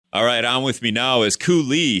All right, on with me now is Kou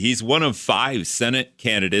Lee. He's one of 5 Senate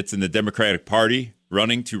candidates in the Democratic Party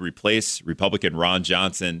running to replace Republican Ron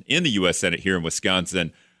Johnson in the U.S. Senate here in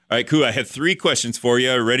Wisconsin. All right, Kou, I have 3 questions for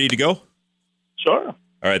you. Ready to go? Sure. All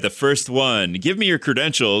right, the first one. Give me your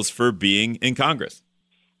credentials for being in Congress.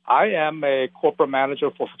 I am a corporate manager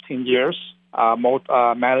for 15 years,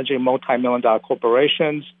 managing multi-million-dollar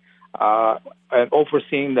corporations and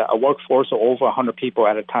overseeing a workforce of over 100 people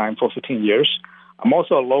at a time for 15 years. I'm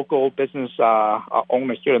also a local business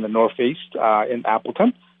owner here in the Northeast in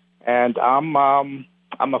Appleton, and I'm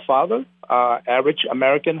a father, average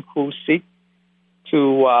American who seeks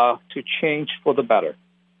to change for the better.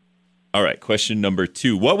 All right, question number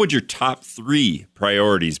 2. What would your top 3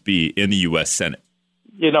 priorities be in the U.S. Senate?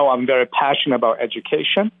 You know, I'm very passionate about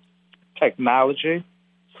education, technology,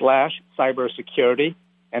 cybersecurity,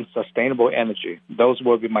 and sustainable energy. Those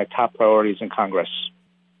will be my top priorities in Congress.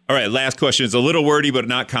 All right, last question. It's a little wordy, but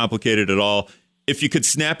not complicated at all. If you could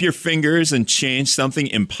snap your fingers and change something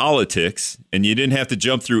in politics, and you didn't have to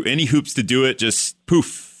jump through any hoops to do it, just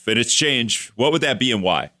poof, and it's changed, what would that be and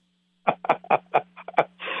why?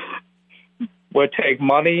 We'll take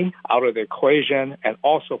money out of the equation and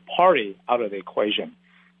also party out of the equation,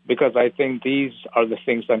 because I think these are the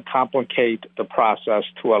things that complicate the process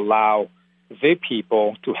to allow the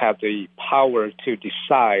people to have the power to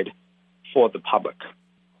decide for the public.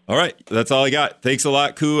 All right, that's all I got. Thanks a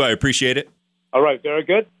lot, Kou. I appreciate it. All right, very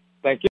good. Thank you.